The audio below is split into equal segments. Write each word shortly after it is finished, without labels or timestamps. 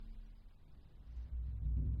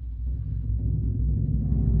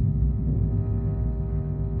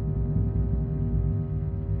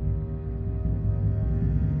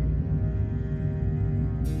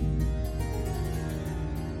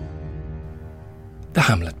The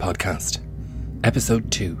Hamlet Podcast, Episode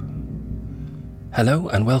 2. Hello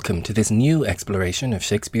and welcome to this new exploration of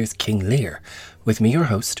Shakespeare's King Lear, with me, your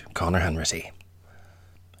host, Conor Hanratty.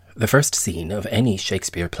 The first scene of any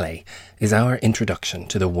Shakespeare play is our introduction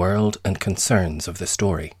to the world and concerns of the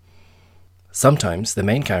story. Sometimes the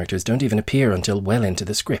main characters don't even appear until well into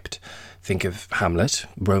the script. Think of Hamlet,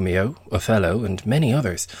 Romeo, Othello, and many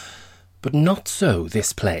others. But not so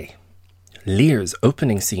this play. Lear's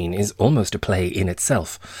opening scene is almost a play in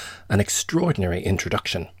itself, an extraordinary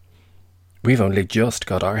introduction. We've only just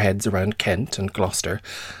got our heads around Kent and Gloucester,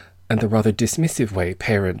 and the rather dismissive way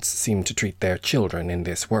parents seem to treat their children in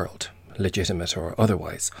this world, legitimate or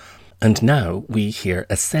otherwise. And now we hear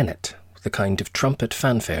a senate, the kind of trumpet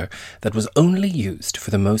fanfare that was only used for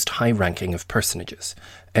the most high-ranking of personages,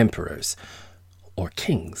 emperors, or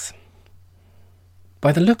kings.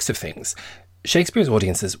 By the looks of things, Shakespeare's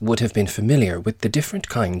audiences would have been familiar with the different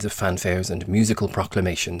kinds of fanfares and musical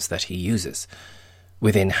proclamations that he uses.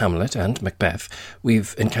 Within Hamlet and Macbeth,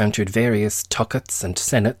 we've encountered various tuckets and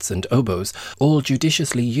senates and oboes, all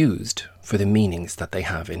judiciously used for the meanings that they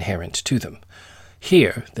have inherent to them.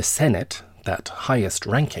 Here, the senate, that highest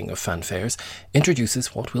ranking of fanfares,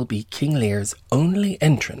 introduces what will be King Lear's only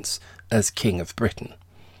entrance as King of Britain.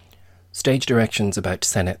 Stage directions about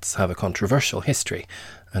senates have a controversial history,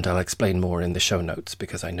 and I'll explain more in the show notes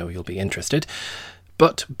because I know you'll be interested.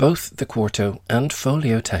 But both the quarto and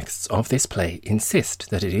folio texts of this play insist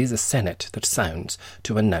that it is a senate that sounds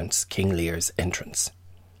to announce King Lear's entrance.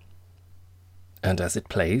 And as it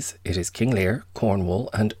plays, it is King Lear, Cornwall,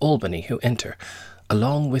 and Albany who enter,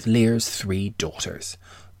 along with Lear's three daughters,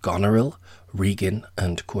 Goneril, Regan,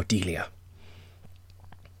 and Cordelia.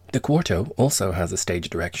 The quarto also has a stage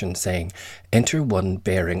direction saying, "Enter one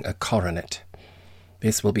bearing a coronet."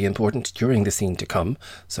 This will be important during the scene to come,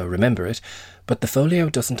 so remember it, but the folio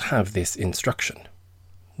doesn't have this instruction.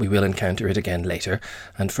 We will encounter it again later,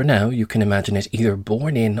 and for now you can imagine it either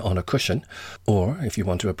borne in on a cushion, or, if you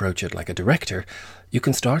want to approach it like a director, you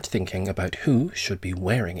can start thinking about who should be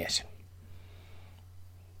wearing it.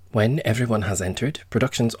 When everyone has entered,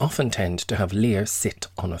 productions often tend to have Lear sit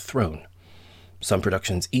on a throne. Some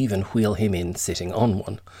productions even wheel him in sitting on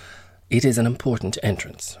one. It is an important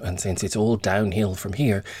entrance, and since it's all downhill from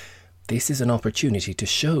here, this is an opportunity to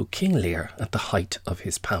show King Lear at the height of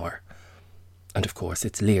his power. And of course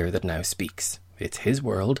it's Lear that now speaks. It's his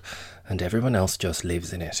world, and everyone else just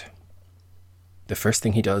lives in it. The first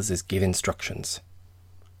thing he does is give instructions.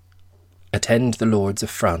 "Attend the lords of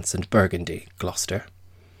France and Burgundy, Gloucester."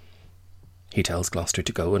 He tells Gloucester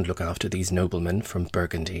to go and look after these noblemen from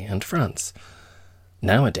Burgundy and France.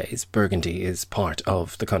 Nowadays, Burgundy is part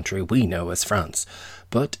of the country we know as France,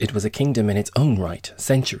 but it was a kingdom in its own right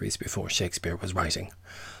centuries before Shakespeare was writing.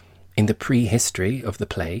 In the prehistory of the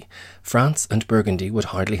play, France and Burgundy would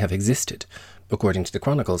hardly have existed. According to the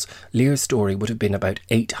chronicles, Lear's story would have been about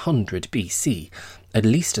 800 BC, at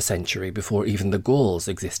least a century before even the Gauls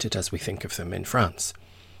existed as we think of them in France.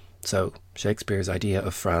 So, Shakespeare's idea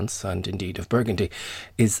of France, and indeed of Burgundy,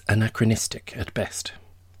 is anachronistic at best.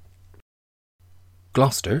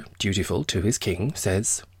 Gloucester, dutiful to his king,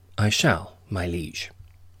 says, "I shall, my liege,"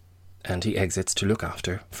 and he exits to look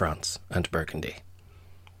after France and Burgundy.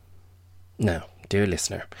 Now, dear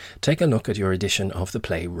listener, take a look at your edition of the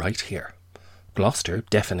play right here. Gloucester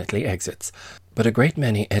definitely exits, but a great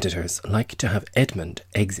many editors like to have Edmund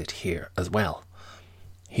exit here as well.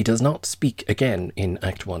 He does not speak again in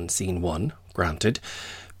Act 1, Scene 1, granted,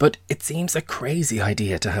 but it seems a crazy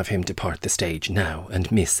idea to have him depart the stage now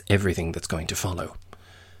and miss everything that's going to follow.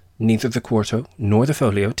 Neither the quarto nor the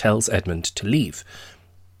folio tells Edmund to leave,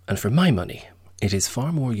 and for my money, it is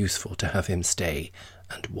far more useful to have him stay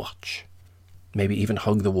and watch. Maybe even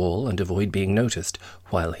hug the wall and avoid being noticed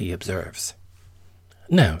while he observes.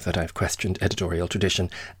 Now that I've questioned editorial tradition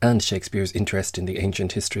and Shakespeare's interest in the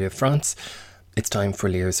ancient history of France, it's time for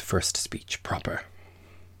Lear's first speech proper.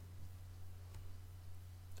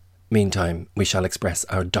 Meantime, we shall express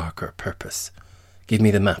our darker purpose. Give me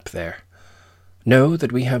the map there. Know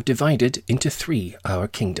that we have divided into 3 our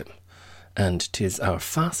kingdom, and 'tis our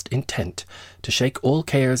fast intent to shake all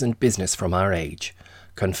cares and business from our age,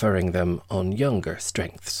 conferring them on younger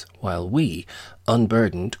strengths, while we,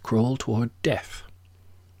 unburdened, crawl toward death.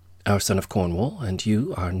 Our son of Cornwall, and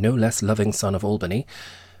you, our no less loving son of Albany,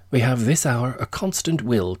 we have this hour a constant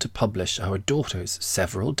will to publish our daughters'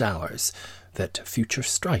 several dowers, that future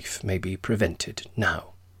strife may be prevented now.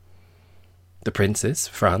 The princes,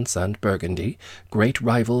 France and Burgundy, great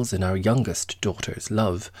rivals in our youngest daughter's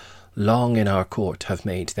love, long in our court have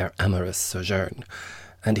made their amorous sojourn,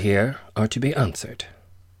 and here are to be answered.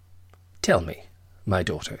 Tell me, my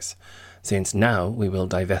daughters, since now we will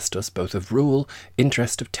divest us both of rule,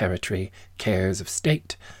 interest of territory, cares of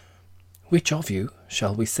state. Which of you,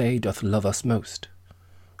 shall we say, doth love us most?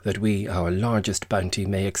 That we our largest bounty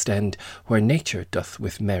may extend where nature doth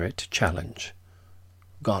with merit challenge.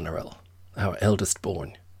 Goneril, our eldest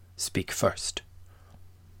born, speak first.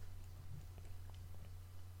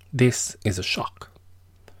 This is a shock.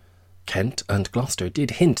 Kent and Gloucester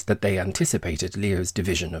did hint that they anticipated Lear's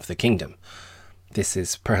division of the kingdom. This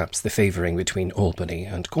is perhaps the favouring between Albany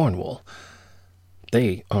and Cornwall.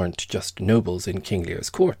 They aren't just nobles in King Lear's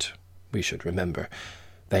court, we should remember.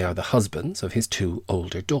 They are the husbands of his two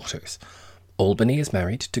older daughters. Albany is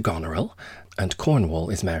married to Goneril, and Cornwall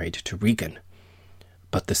is married to Regan.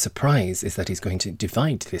 But the surprise is that he's going to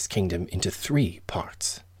divide this kingdom into 3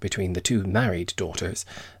 parts, between the 2 married daughters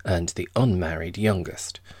and the unmarried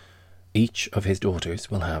youngest. Each of his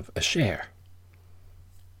daughters will have a share.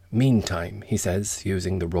 Meantime, he says,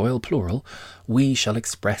 using the royal plural, we shall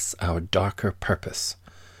express our darker purpose.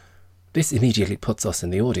 This immediately puts us in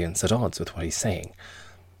the audience at odds with what he's saying.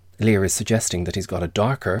 Lear is suggesting that he's got a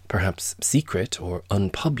darker, perhaps secret or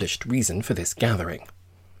unpublished reason for this gathering.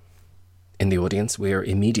 In the audience, we're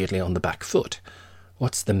immediately on the back foot.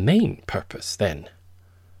 What's the main purpose, then?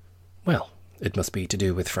 Well, it must be to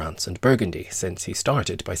do with France and Burgundy, since he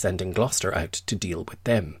started by sending Gloucester out to deal with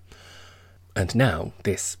them. And now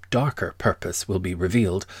this darker purpose will be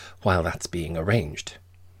revealed while that's being arranged.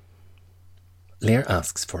 Lear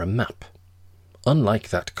asks for a map. Unlike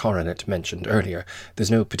that coronet mentioned earlier, there's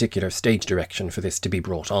no particular stage direction for this to be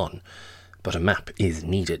brought on, but a map is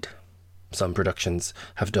needed. Some productions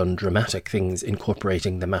have done dramatic things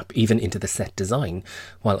incorporating the map even into the set design,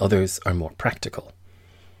 while others are more practical.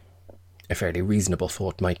 A fairly reasonable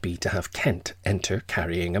thought might be to have Kent enter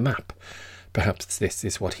carrying a map. Perhaps this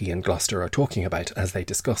is what he and Gloucester are talking about as they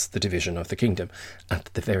discuss the division of the kingdom at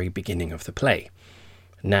the very beginning of the play.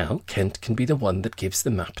 Now Kent can be the one that gives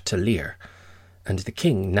the map to Lear, and the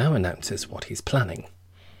king now announces what he's planning.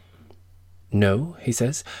 Know, he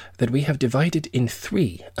says, that we have divided in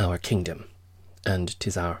 3 our kingdom, and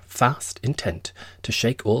 'tis our fast intent to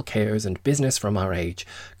shake all cares and business from our age,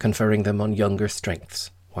 conferring them on younger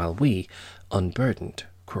strengths, while we, unburdened,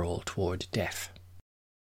 crawl toward death.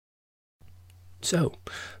 So,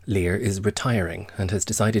 Lear is retiring and has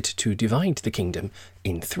decided to divide the kingdom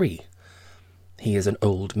in 3. He is an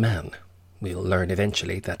old man. We'll learn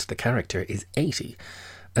eventually that the character is 80,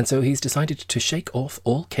 and so he's decided to shake off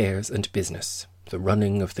all cares and business, the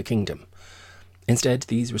running of the kingdom. Instead,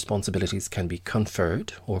 these responsibilities can be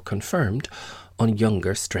conferred or confirmed on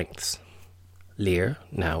younger strengths. Lear,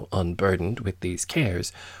 now unburdened with these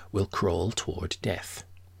cares, will crawl toward death.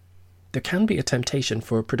 There can be a temptation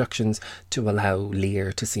for productions to allow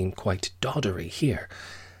Lear to seem quite doddery here,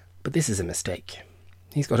 but this is a mistake.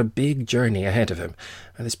 He's got a big journey ahead of him,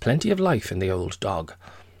 and there's plenty of life in the old dog.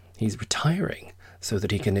 He's retiring so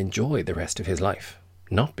that he can enjoy the rest of his life,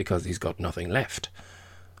 not because he's got nothing left.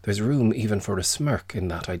 There's room even for a smirk in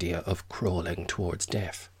that idea of crawling towards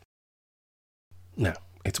death. Now,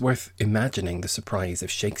 it's worth imagining the surprise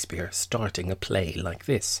of Shakespeare starting a play like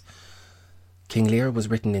this. King Lear was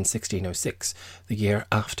written in 1606, the year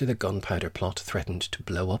after the gunpowder plot threatened to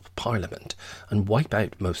blow up Parliament and wipe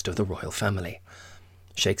out most of the royal family.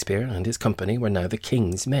 Shakespeare and his company were now the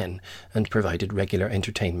king's men and provided regular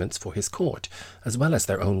entertainments for his court, as well as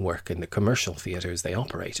their own work in the commercial theatres they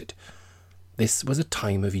operated. This was a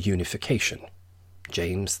time of unification.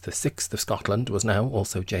 James VI of Scotland was now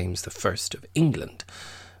also James I of England,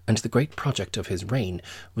 and the great project of his reign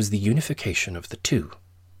was the unification of the two,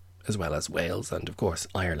 as well as Wales and, of course,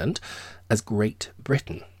 Ireland, as Great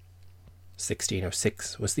Britain.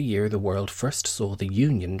 1606 was the year the world first saw the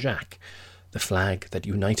Union Jack, the flag that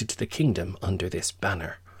united the kingdom under this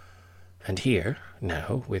banner. And here,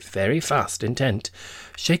 now, with very fast intent,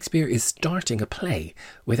 Shakespeare is starting a play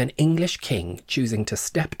with an English king choosing to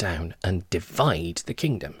step down and divide the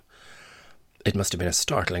kingdom. It must have been a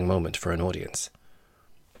startling moment for an audience.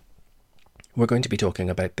 We're going to be talking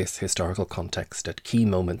about this historical context at key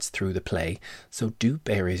moments through the play, so do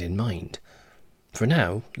bear it in mind. For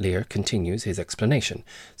now, Lear continues his explanation,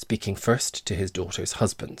 speaking first to his daughter's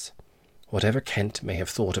husbands. Whatever Kent may have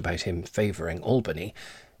thought about him favouring Albany,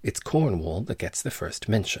 it's Cornwall that gets the first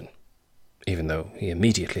mention, even though he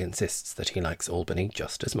immediately insists that he likes Albany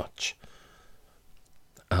just as much.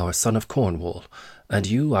 Our son of Cornwall, and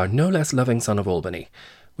you are no less loving son of Albany,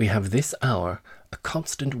 we have this hour a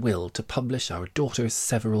constant will to publish our daughter's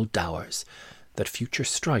several dowers, that future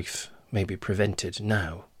strife may be prevented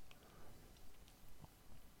now.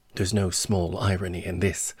 There's no small irony in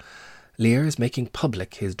this. Lear is making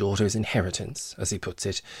public his daughter's inheritance, as he puts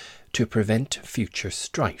it, to prevent future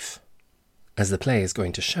strife. As the play is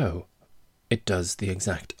going to show, it does the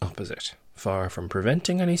exact opposite. Far from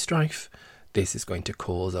preventing any strife, this is going to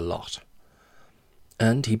cause a lot.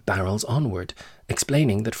 And he barrels onward,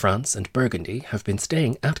 explaining that France and Burgundy have been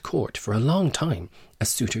staying at court for a long time as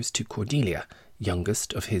suitors to Cordelia,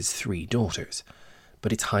 youngest of his 3 daughters.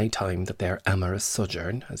 But it's high time that their amorous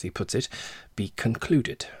sojourn, as he puts it, be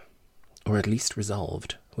concluded, or at least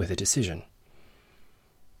resolved with a decision.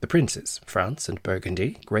 The princes, France and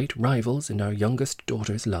Burgundy, great rivals in our youngest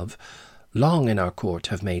daughter's love, long in our court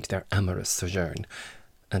have made their amorous sojourn,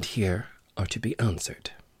 and here are to be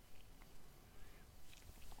answered.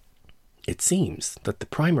 It seems that the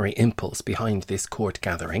primary impulse behind this court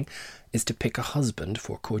gathering is to pick a husband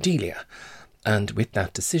for Cordelia, and with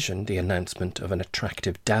that decision the announcement of an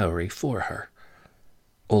attractive dowry for her.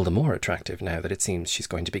 All the more attractive now that it seems she's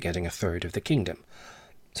going to be getting 1/3 of the kingdom.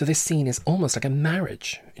 So this scene is almost like a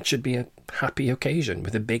marriage. It should be a happy occasion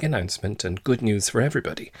with a big announcement and good news for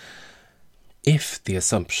everybody. If the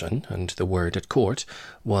assumption, and the word at court,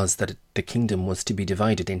 was that the kingdom was to be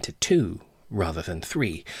divided into 2 rather than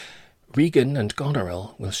 3, Regan and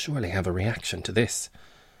Goneril will surely have a reaction to this.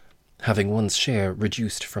 Having one's share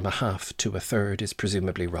reduced from 1/2 to 1/3 is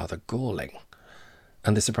presumably rather galling.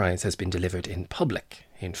 And the surprise has been delivered in public,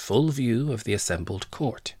 in full view of the assembled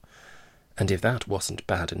court. And if that wasn't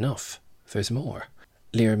bad enough, there's more.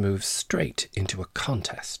 Lear moves straight into a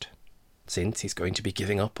contest. Since he's going to be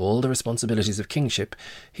giving up all the responsibilities of kingship,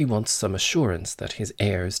 he wants some assurance that his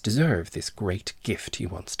heirs deserve this great gift he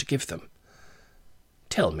wants to give them.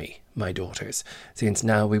 Tell me, my daughters, since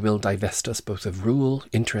now we will divest us both of rule,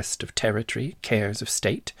 interest of territory, cares of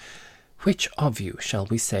state, which of you shall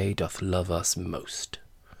we say doth love us most?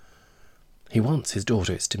 He wants his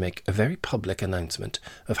daughters to make a very public announcement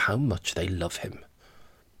of how much they love him.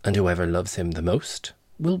 And whoever loves him the most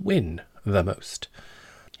will win the most.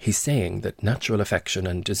 He's saying that natural affection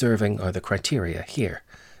and deserving are the criteria here,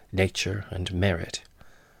 nature and merit.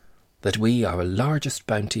 That we our largest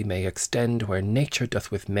bounty may extend where nature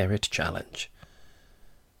doth with merit challenge.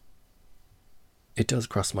 It does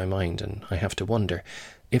cross my mind, and I have to wonder,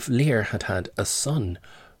 if Lear had had a son,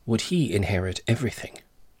 would he inherit everything?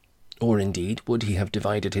 Or indeed, would he have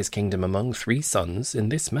divided his kingdom among 3 sons in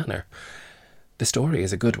this manner? The story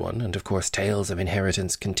is a good one, and of course tales of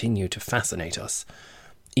inheritance continue to fascinate us.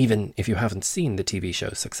 Even if you haven't seen the TV show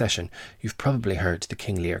Succession, you've probably heard the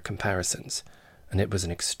King Lear comparisons, and it was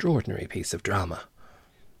an extraordinary piece of drama.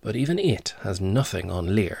 But even it has nothing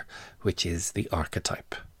on Lear, which is the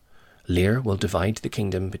archetype. Lear will divide the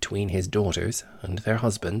kingdom between his daughters and their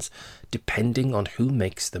husbands, depending on who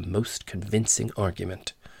makes the most convincing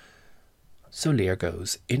argument. So Lear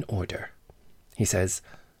goes in order. He says,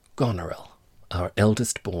 "Goneril, our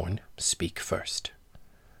eldest born, speak first."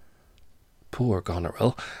 Poor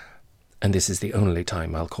Goneril, and this is the only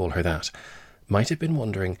time I'll call her that, might have been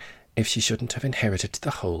wondering if she shouldn't have inherited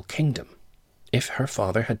the whole kingdom. If her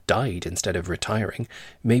father had died instead of retiring,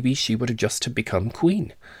 maybe she would have just have become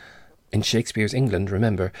queen. In Shakespeare's England,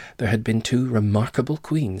 remember, there had been 2 remarkable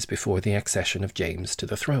queens before the accession of James to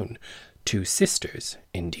the throne. 2 sisters,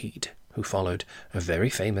 indeed, who followed a very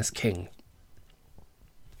famous king.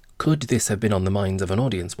 Could this have been on the minds of an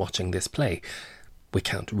audience watching this play? We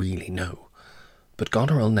can't really know. But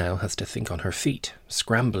Goneril now has to think on her feet,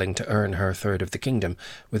 scrambling to earn her 1/3 of the kingdom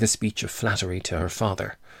with a speech of flattery to her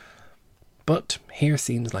father. But here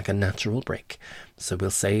seems like a natural break, so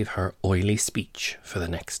we'll save her oily speech for the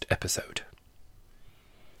next episode.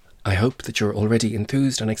 I hope that you're already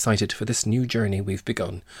enthused and excited for this new journey we've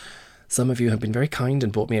begun. Some of you have been very kind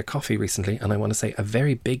and bought me a coffee recently, and I want to say a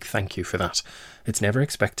very big thank you for that. It's never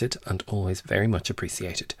expected and always very much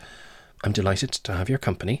appreciated. I'm delighted to have your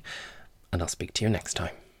company, and I'll speak to you next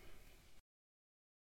time.